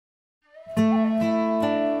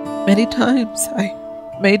Many times I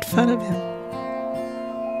made fun of him.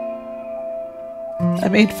 I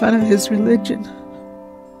made fun of his religion.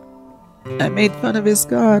 I made fun of his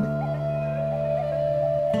God.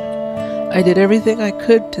 I did everything I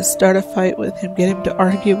could to start a fight with him, get him to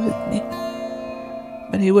argue with me.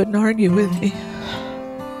 But he wouldn't argue with me.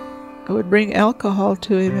 I would bring alcohol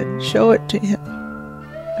to him and show it to him,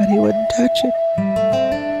 but he wouldn't touch it.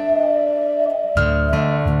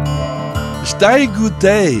 Stay good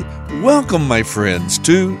day. Welcome, my friends,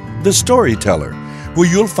 to The Storyteller, where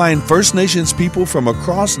you'll find First Nations people from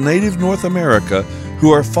across Native North America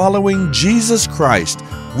who are following Jesus Christ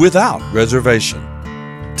without reservation.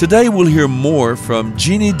 Today we'll hear more from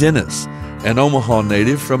Jeannie, an Omaha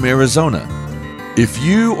native from Arizona. If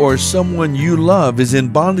you or someone you love is in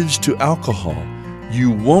bondage to alcohol,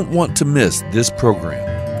 you won't want to miss this program.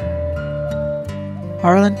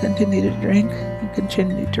 Harlan continued to drink. He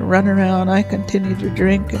continued to run around. I continued to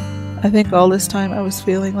drink. And I think all this time I was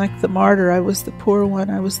feeling like the martyr. I was the poor one.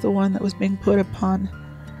 I was the one that was being put upon.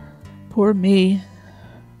 Poor me.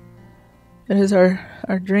 And as our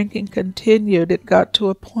drinking continued, it got to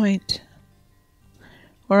a point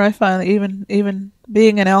where I finally, even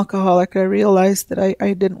being an alcoholic, I realized that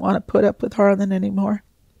I didn't want to put up with Harlan anymore.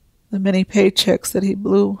 The many paychecks that he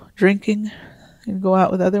blew drinking, he'd go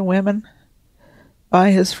out with other women,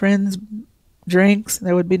 buy his friends drinks, and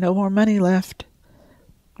there would be no more money left.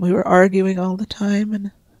 We were arguing all the time,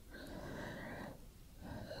 and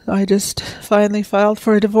I just finally filed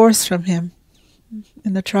for a divorce from him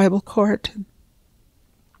in the tribal court.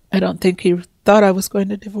 I don't think he thought I was going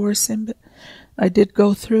to divorce him, but I did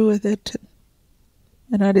go through with it.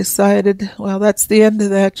 And I decided, well, that's the end of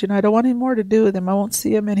that. I don't want any more to do with him. I won't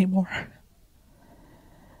see him anymore.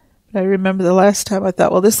 But I remember the last time I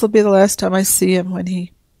thought, well, this will be the last time I see him, when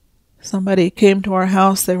somebody came to our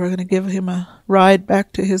house. They were going to give him a ride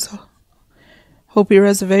back to his Hopi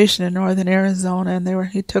Reservation in northern Arizona, and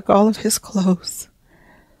he took all of his clothes.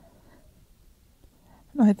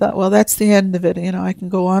 And I thought, well, that's the end of it. I can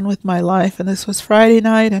go on with my life. And this was Friday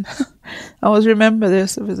night, and I always remember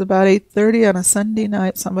this. It was about 8:30 on a Sunday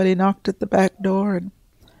night. Somebody knocked at the back door, and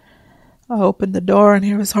I opened the door, and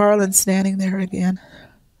here was Harlan standing there again.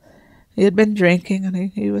 He had been drinking,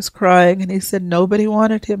 and he was crying, and he said nobody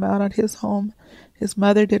wanted him out at his home. His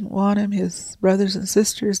mother didn't want him. His brothers and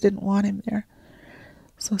sisters didn't want him there.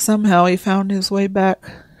 So somehow he found his way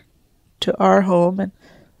back to our home and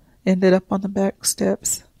ended up on the back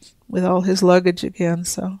steps with all his luggage again.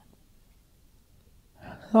 So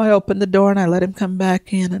I opened the door and I let him come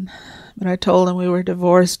back in, but I told him we were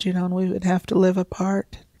divorced, and we would have to live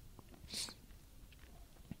apart.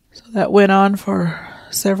 So that went on for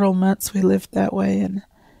several months. We lived that way, and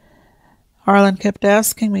Harlan kept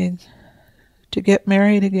asking me to get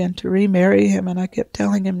married again, to remarry him, and I kept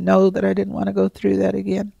telling him no, that I didn't want to go through that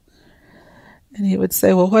again. And he would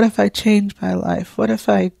say, well, what if I change my life? What if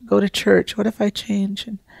I go to church? What if I change?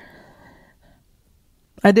 And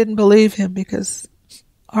I didn't believe him, because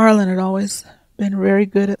Harlan had always been very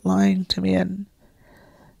good at lying to me, and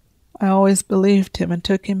I always believed him and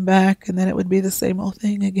took him back, and then it would be the same old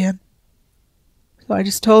thing again. So I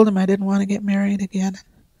just told him I didn't want to get married again.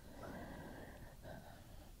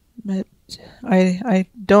 But I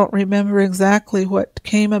don't remember exactly what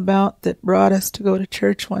came about that brought us to go to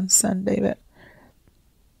church one Sunday, but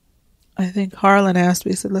I think Harlan asked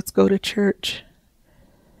me, he said, let's go to church.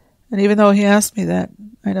 And even though he asked me that,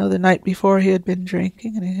 I know the night before he had been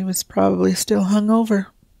drinking, and he was probably still hungover.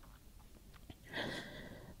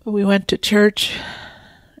 But we went to church.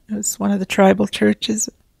 It was one of the tribal churches.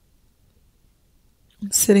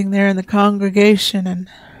 I'm sitting there in the congregation, and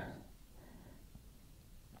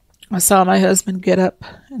I saw my husband get up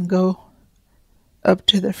and go up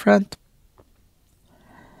to the front.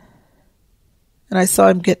 And I saw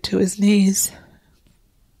him get to his knees.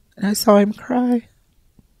 And I saw him cry.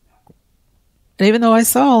 And even though I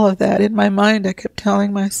saw all of that, in my mind I kept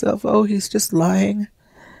telling myself, oh, he's just lying.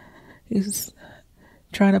 He's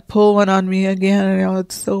trying to pull one on me again. And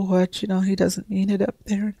it's so what, he doesn't mean it up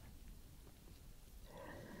there.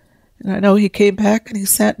 And I know he came back and he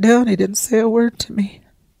sat down. He didn't say a word to me.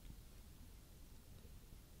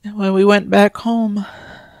 And when we went back home,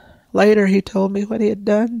 later he told me what he had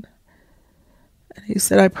done. And he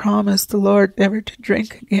said, I promised the Lord never to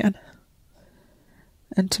drink again.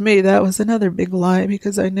 And to me, that was another big lie,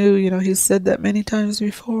 because I knew, he said that many times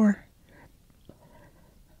before.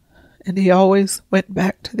 And he always went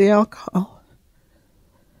back to the alcohol.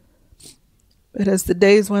 But as the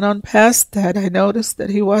days went on past that, I noticed that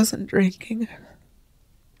he wasn't drinking.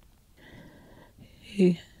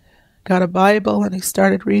 He got a Bible and he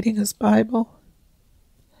started reading his Bible.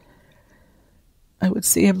 I would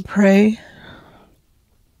see him pray.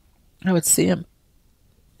 I would see him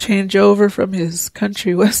change over from his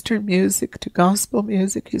country western music to gospel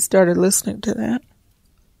music. He started listening to that.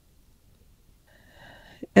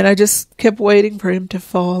 And I just kept waiting for him to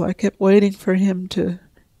fall. I kept waiting for him to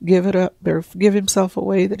give it up or give himself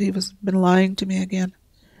away, that he was been lying to me again.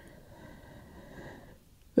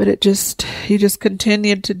 But he just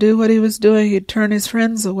continued to do what he was doing. He'd turn his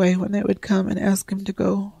friends away when they would come and ask him to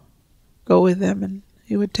go with them, and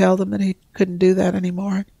he would tell them that he couldn't do that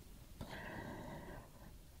anymore.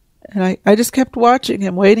 And I just kept watching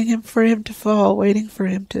him, waiting for him to fall, waiting for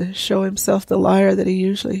him to show himself the liar that he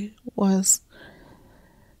usually was.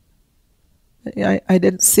 I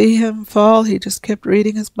didn't see him fall. He just kept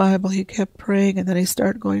reading his Bible. He kept praying, and then he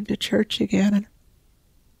started going to church again.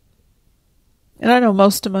 And I know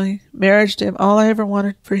most of my marriage to him, all I ever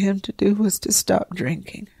wanted for him to do was to stop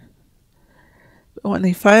drinking. But when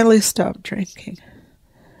he finally stopped drinking,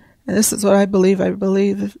 and this is what I believe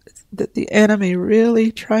that the enemy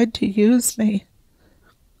really tried to use me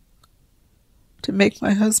to make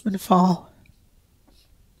my husband fall.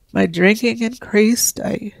 My drinking increased.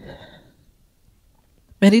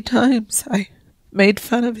 Many times I made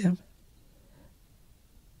fun of him.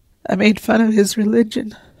 I made fun of his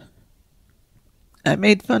religion. I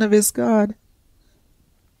made fun of his God.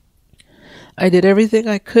 I did everything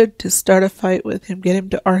I could to start a fight with him, get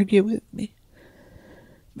him to argue with me.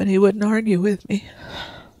 But he wouldn't argue with me.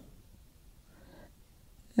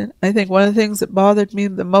 And I think one of the things that bothered me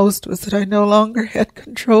the most was that I no longer had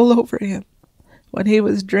control over him. When he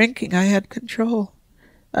was drinking, I had control.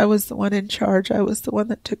 I was the one in charge. I was the one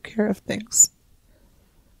that took care of things.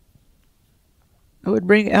 I would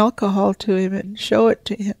bring alcohol to him and show it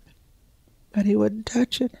to him, but he wouldn't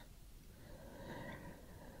touch it.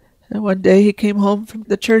 And one day he came home from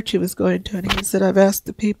the church he was going to, and he said, "I've asked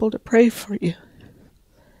the people to pray for you."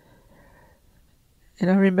 And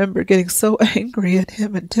I remember getting so angry at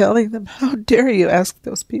him and telling them, "How dare you ask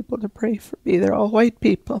those people to pray for me? They're all white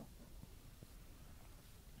people."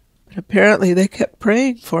 But apparently they kept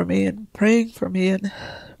praying for me, and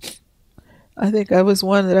I think I was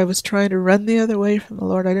one that I was trying to run the other way from the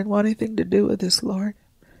Lord. I didn't want anything to do with this Lord.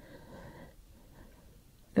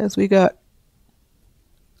 As we got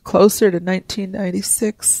closer to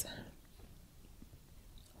 1996,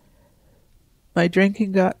 my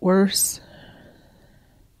drinking got worse.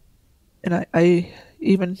 And I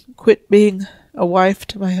even quit being a wife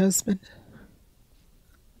to my husband.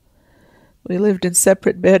 We lived in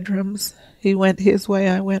separate bedrooms. He went his way,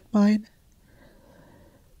 I went mine.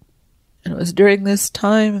 And it was during this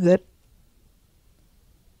time that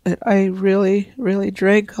I really, really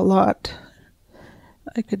drank a lot.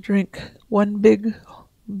 I could drink one big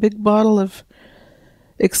bottle of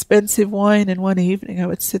expensive wine in one evening. I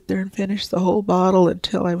would sit there and finish the whole bottle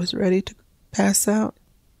until I was ready to pass out.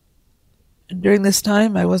 And during this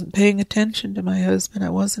time, I wasn't paying attention to my husband. I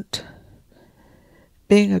wasn't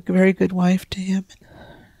being a very good wife to him.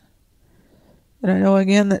 And I know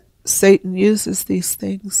again that Satan uses these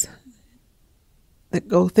things that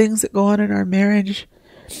go on in our marriage.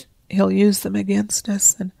 He'll use them against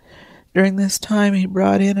us. And during this time, he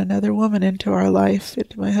brought in another woman into our life,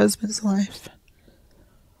 into my husband's life.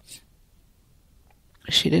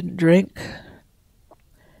 She didn't drink.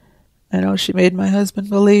 I know she made my husband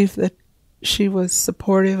believe that she was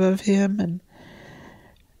supportive of him, and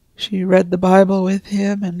she read the Bible with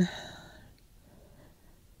him, and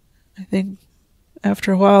I think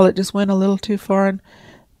after a while it just went a little too far. And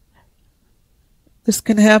this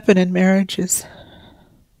can happen in marriages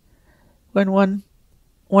when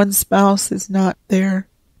one spouse is not there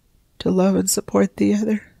to love and support the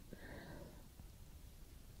other.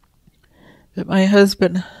 But my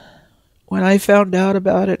husband, when I found out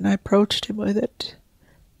about it and I approached him with it,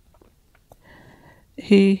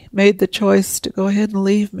 he made the choice to go ahead and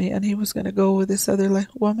leave me, and he was going to go with this other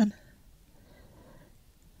woman.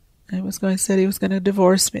 Said he was going to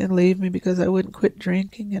divorce me and leave me because I wouldn't quit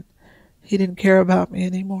drinking, and he didn't care about me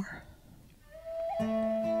anymore.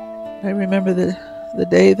 I remember the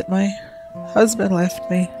day that my husband left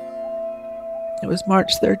me. It was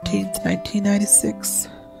March 13th, 1996.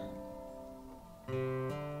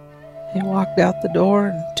 He walked out the door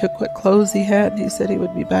and took what clothes he had, and he said he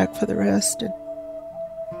would be back for the rest. And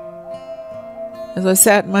as I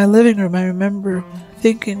sat in my living room, I remember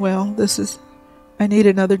thinking, well, I need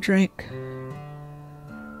another drink.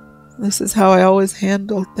 This is how I always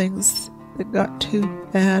handled things that got too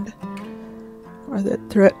bad or that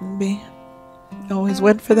threatened me. I always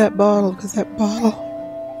went for that bottle because that bottle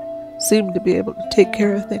seemed to be able to take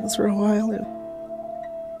care of things for a while.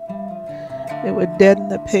 It would deaden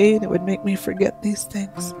the pain. It would make me forget these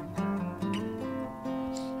things.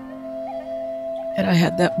 And I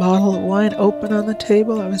had that bottle of wine open on the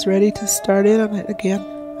table. I was ready to start in on it again.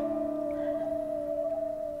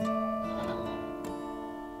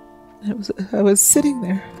 I was sitting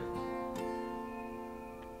there,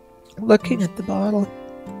 looking at the bottle.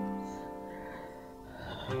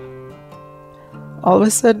 All of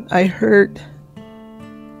a sudden, I heard,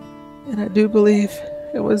 and I do believe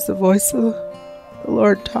it was the voice of the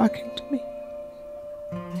Lord talking to me.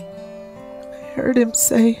 I heard him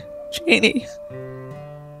say, "Jeannie,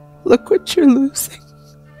 look what you're losing."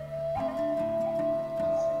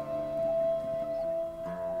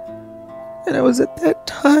 And it was at that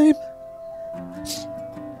time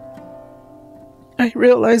I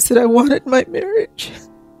realized that I wanted my marriage.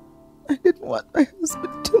 I didn't want my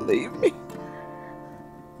husband to leave me.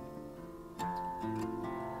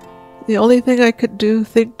 The only thing I could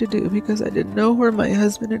think to do, because I didn't know where my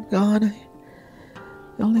husband had gone,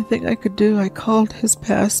 the only thing I could do, I called his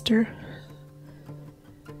pastor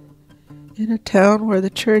in a town where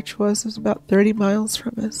the church was about 30 miles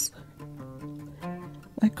from us.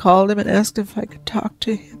 I called him and asked if I could talk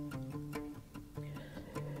to him.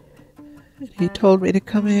 And he told me to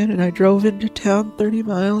come in, and I drove into town 30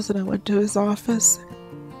 miles, and I went to his office.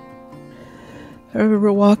 I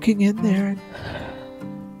remember walking in there, and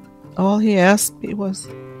all he asked me was,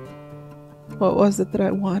 what was it that I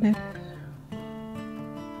wanted?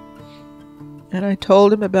 And I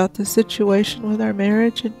told him about the situation with our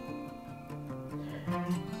marriage, and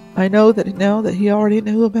I know that now that he already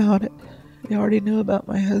knew about it. He already knew about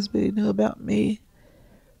my husband, he knew about me.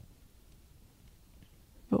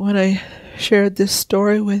 But when I shared this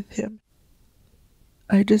story with him,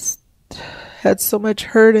 I just had so much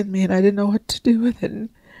hurt in me, and I didn't know what to do with it. And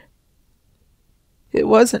it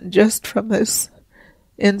wasn't just from this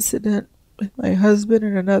incident with my husband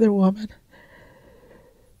and another woman.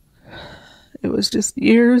 It was just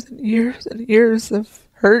years and years and years of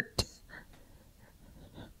hurt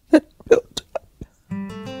that built up.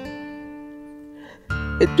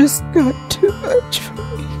 It just got too much for me.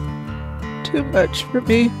 Too much for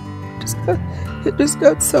me. It just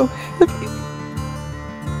got so heavy.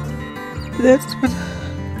 That's when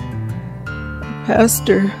the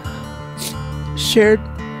pastor shared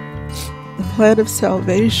the plan of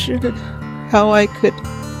salvation and how I could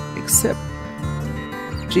accept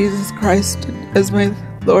Jesus Christ as my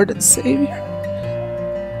Lord and Savior.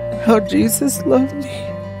 And how Jesus loved me.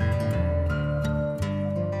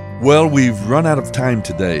 Well, we've run out of time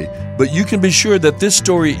today, but you can be sure that this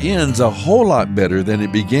story ends a whole lot better than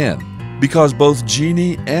it began, because both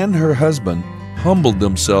Jeannie and her husband humbled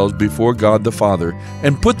themselves before God the Father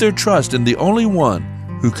and put their trust in the only one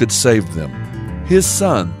who could save them, His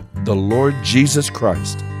Son, the Lord Jesus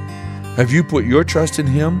Christ. Have you put your trust in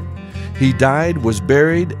Him? He died, was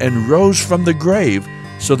buried, and rose from the grave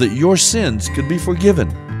so that your sins could be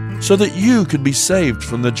forgiven, so that you could be saved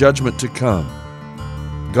from the judgment to come.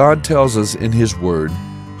 God tells us in His Word,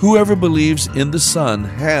 "Whoever believes in the Son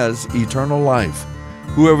has eternal life.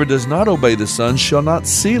 Whoever does not obey the Son shall not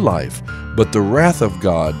see life, but the wrath of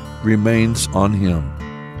God remains on him."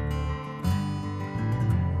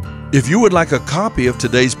 If you would like a copy of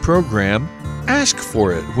today's program, ask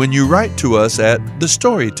for it when you write to us at The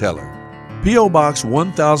Storyteller, P.O. Box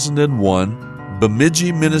 1001,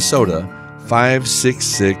 Bemidji, Minnesota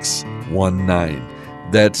 56619.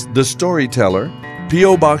 That's The Storyteller,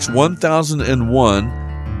 P.O. Box 1001,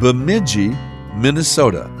 Bemidji,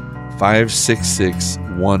 Minnesota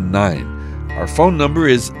 56619. Our phone number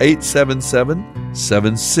is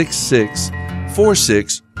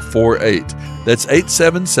 877-766-4648. That's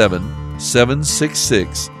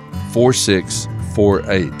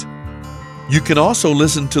 877-766-4648. You can also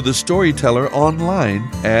listen to The Storyteller online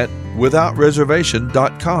at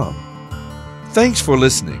withoutreservation.com. Thanks for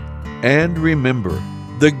listening, and remember,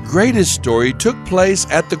 the greatest story took place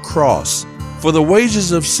at the cross. For the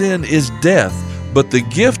wages of sin is death, but the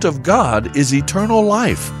gift of God is eternal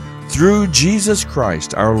life through Jesus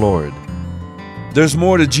Christ our Lord. There's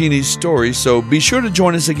more to Jeannie's story, so be sure to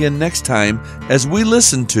join us again next time as we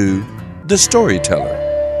listen to The Storyteller.